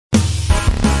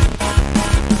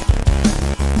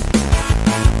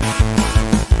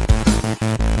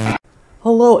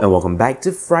Hello and welcome back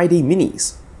to Friday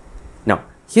Minis. Now,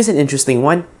 here's an interesting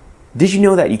one. Did you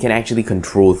know that you can actually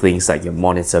control things like your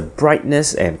monitor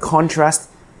brightness and contrast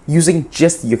using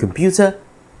just your computer?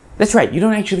 That's right, you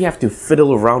don't actually have to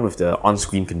fiddle around with the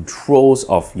on-screen controls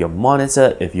of your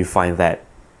monitor if you find that,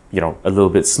 a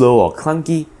little bit slow or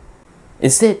clunky.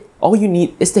 Instead, all you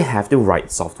need is to have the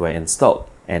right software installed,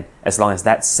 and as long as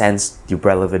that sends the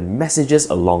relevant messages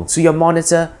along to your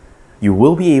monitor, you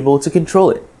will be able to control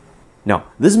it. Now,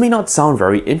 this may not sound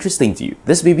very interesting to you.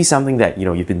 This may be something that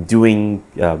you've been doing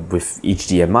with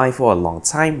HDMI for a long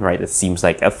time, right? It seems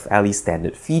like a fairly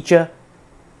standard feature.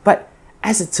 But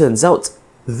as it turns out,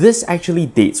 this actually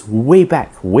dates way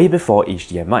back, way before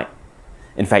HDMI.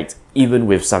 In fact, even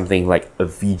with something like a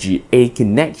VGA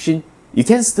connection, you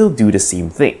can still do the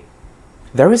same thing.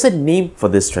 There is a name for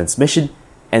this transmission,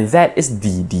 and that is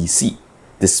DDC,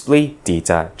 Display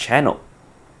Data Channel.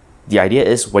 The idea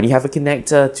is when you have a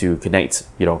connector to connect,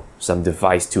 some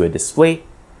device to a display,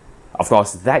 of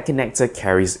course that connector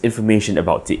carries information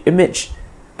about the image,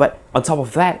 but on top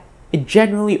of that, it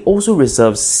generally also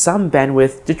reserves some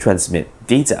bandwidth to transmit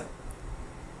data.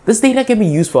 This data can be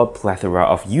used for a plethora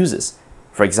of uses.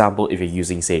 For example, if you're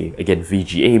using, say, again,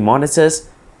 VGA monitors,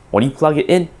 when you plug it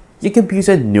in, your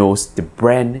computer knows the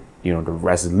brand, the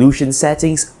resolution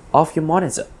settings of your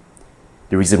monitor.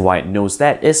 The reason why it knows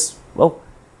that is, well,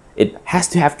 it has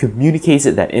to have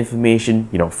communicated that information,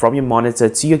 from your monitor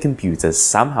to your computer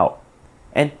somehow.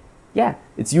 And yeah,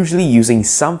 it's usually using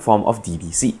some form of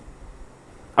DDC.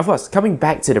 Of course, coming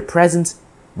back to the present,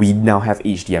 we now have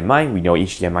HDMI. We know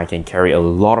HDMI can carry a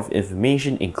lot of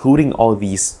information, including all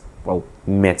these,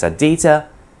 metadata.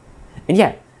 And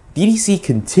yeah, DDC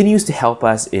continues to help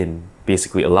us in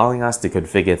basically allowing us to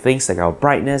configure things like our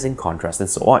brightness and contrast and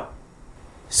so on.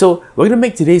 So we're going to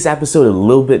make today's episode a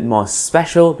little bit more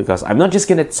special because I'm not just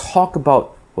going to talk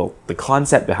about, the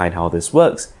concept behind how this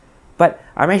works, but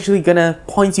I'm actually going to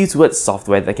point you towards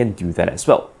software that can do that as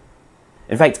well.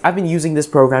 In fact, I've been using this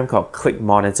program called Click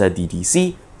Monitor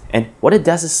DDC, and what it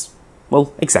does is,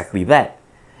 exactly that.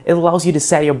 It allows you to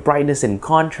set your brightness and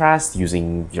contrast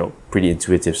using, pretty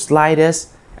intuitive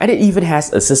sliders, and it even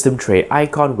has a system tray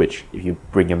icon which, if you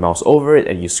bring your mouse over it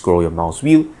and you scroll your mouse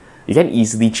wheel, you can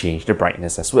easily change the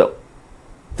brightness as well.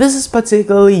 This is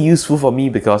particularly useful for me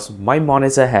because my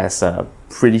monitor has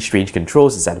pretty strange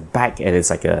controls. It's at the back and it's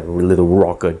like a little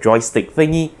rocker joystick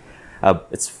thingy.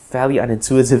 It's fairly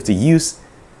unintuitive to use.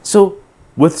 So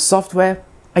with software,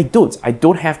 I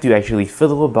don't have to actually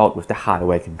fiddle about with the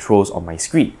hardware controls on my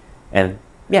screen. And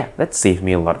yeah, that saved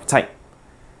me a lot of time.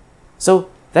 So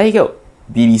there you go.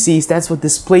 DDC stands for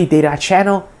Display Data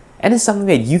Channel, and it's something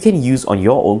that you can use on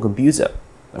your own computer.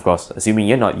 Of course, assuming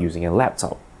you're not using a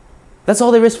laptop. That's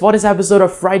all there is for this episode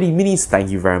of Friday Minis. Thank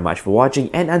you very much for watching,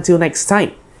 and until next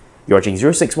time, you're watching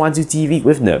 0612 TV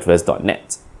with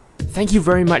NERDfirst.net. Thank you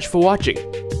very much for watching.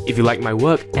 If you like my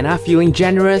work and are feeling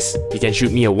generous, you can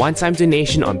shoot me a one-time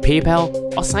donation on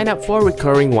PayPal or sign up for a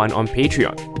recurring one on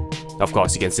Patreon. Of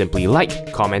course, you can simply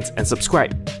like, comment, and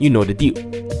subscribe. You know the deal.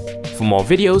 For more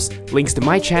videos, links to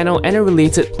my channel and a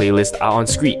related playlist are on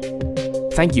screen.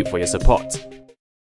 Thank you for your support.